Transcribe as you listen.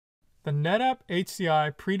The NetApp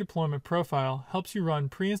HCI Predeployment profile helps you run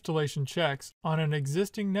pre-installation checks on an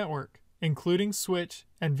existing network, including switch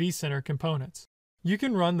and vCenter components. You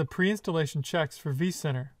can run the pre-installation checks for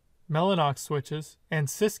vCenter, Mellanox switches, and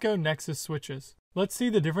Cisco Nexus switches. Let's see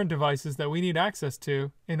the different devices that we need access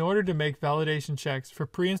to in order to make validation checks for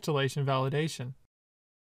pre-installation validation.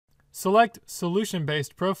 Select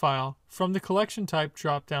Solution-Based Profile from the Collection Type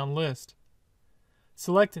drop-down list.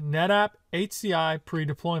 Select NetApp HCI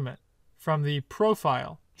Predeployment from the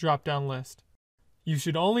Profile drop-down list. You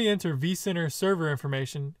should only enter vCenter server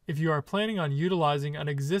information if you are planning on utilizing an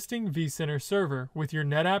existing vCenter server with your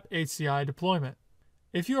NetApp HCI deployment.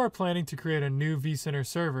 If you are planning to create a new vCenter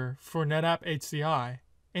server for NetApp HCI,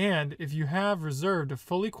 and if you have reserved a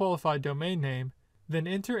fully qualified domain name, then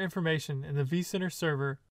enter information in the vCenter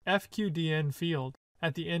server FQDN field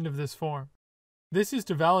at the end of this form. This is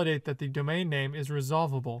to validate that the domain name is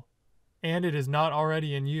resolvable, and it is not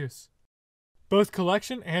already in use. Both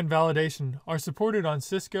collection and validation are supported on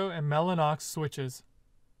Cisco and Mellanox switches.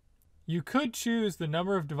 You could choose the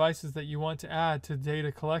number of devices that you want to add to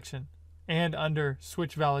data collection and under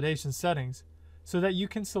switch validation settings so that you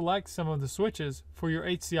can select some of the switches for your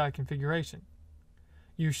HCI configuration.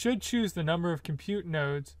 You should choose the number of compute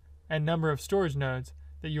nodes and number of storage nodes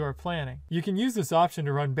that you are planning. You can use this option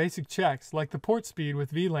to run basic checks like the port speed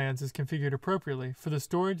with VLANs is configured appropriately for the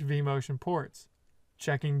storage vMotion ports,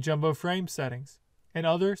 checking jumbo frame settings, and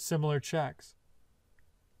other similar checks.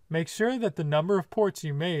 Make sure that the number of ports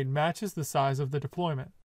you made matches the size of the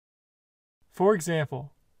deployment. For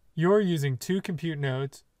example, you're using 2 compute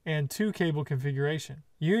nodes and 2 cable configuration.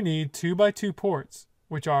 You need 2x2 ports,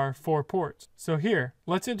 which are 4 ports. So here,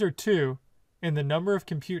 let's enter 2 in the number of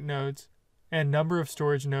compute nodes and number of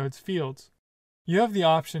storage nodes fields. You have the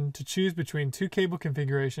option to choose between 2 cable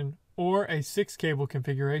configuration or a 6 cable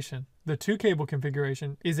configuration. The 2 cable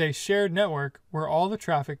configuration is a shared network where all the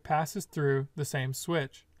traffic passes through the same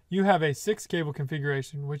switch. You have a 6 cable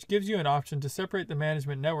configuration, which gives you an option to separate the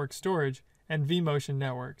management network storage and vMotion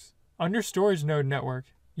networks. Under storage node network,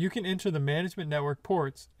 you can enter the management network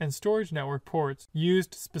ports and storage network ports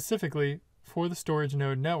used specifically for the storage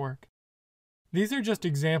node network. These are just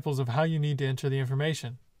examples of how you need to enter the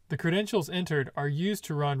information. The credentials entered are used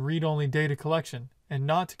to run read-only data collection and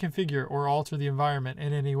not to configure or alter the environment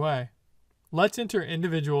in any way. Let's enter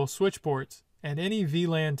individual switch ports and any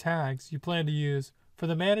VLAN tags you plan to use for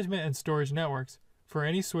the management and storage networks for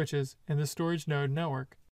any switches in the storage node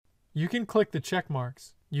network. You can click the check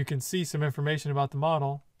marks. You can see some information about the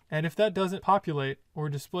model, and if that doesn't populate or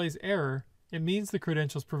displays error, it means the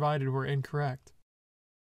credentials provided were incorrect.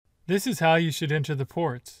 This is how you should enter the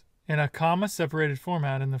ports, in a comma-separated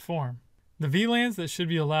format in the form. The VLANs that should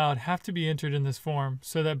be allowed have to be entered in this form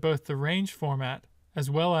so that both the range format as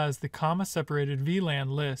well as the comma-separated VLAN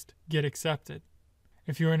list get accepted.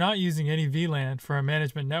 If you are not using any VLAN for a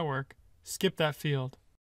management network, skip that field.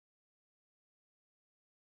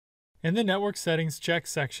 In the Network Settings Check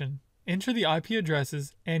section, enter the IP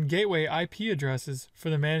addresses and gateway IP addresses for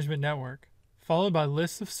the management network, followed by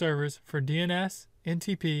lists of servers for DNS,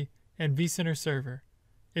 NTP, and vCenter server,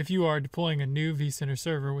 if you are deploying a new vCenter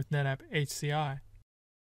server with NetApp HCI.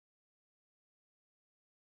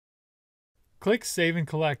 Click Save and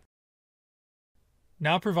Collect.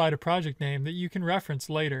 Now provide a project name that you can reference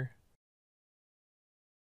later.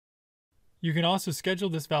 You can also schedule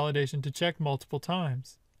this validation to check multiple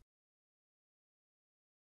times.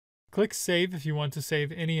 Click Save if you want to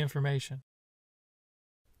save any information.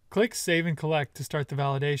 Click Save and Collect to start the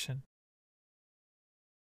validation.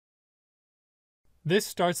 This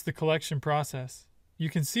starts the collection process. You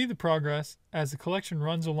can see the progress as the collection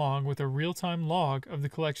runs along with a real-time log of the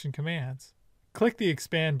collection commands. Click the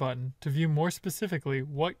Expand button to view more specifically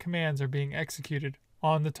what commands are being executed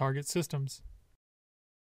on the target systems.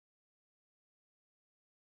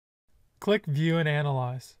 Click View and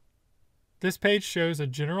Analyze. This page shows a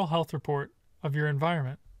general health report of your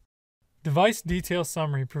environment. Device Detail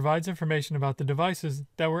Summary provides information about the devices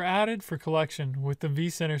that were added for collection with the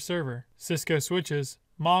vCenter server, Cisco switches,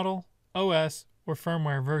 model, OS, or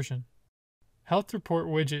firmware version. Health Report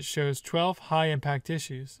widget shows 12 high-impact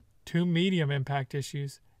issues, 2 medium-impact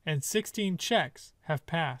issues, and 16 checks have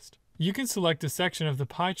passed. You can select a section of the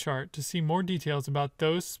pie chart to see more details about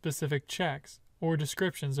those specific checks or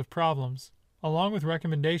descriptions of problems, along with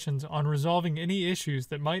recommendations on resolving any issues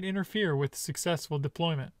that might interfere with successful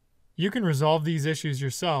deployment. You can resolve these issues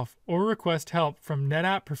yourself or request help from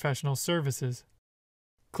NetApp Professional Services.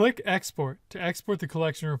 Click Export to export the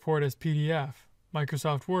collection report as PDF,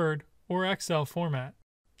 Microsoft Word, or Excel format.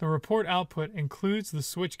 The report output includes the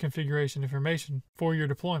switch configuration information for your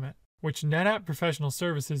deployment. which NetApp Professional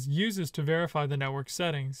Services uses to verify the network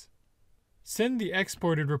settings. Send the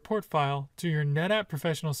exported report file to your NetApp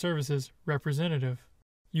Professional Services representative.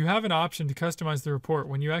 You have an option to customize the report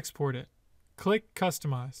when you export it. Click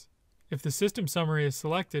Customize. If the system summary is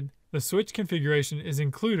selected, the switch configuration is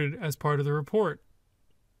included as part of the report.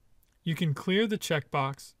 You can clear the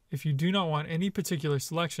checkbox if you do not want any particular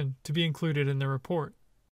selection to be included in the report.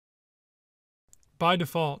 By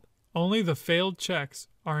default, only the failed checks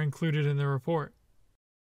are included in the report.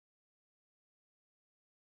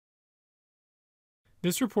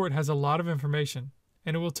 This report has a lot of information,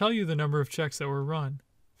 and it will tell you the number of checks that were run,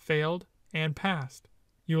 failed, and passed.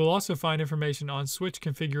 You will also find information on switch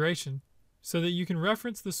configuration so that you can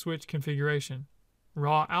reference the switch configuration,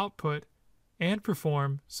 raw output, and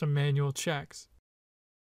perform some manual checks.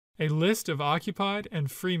 A list of occupied and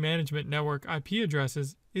free management network IP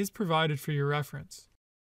addresses is provided for your reference.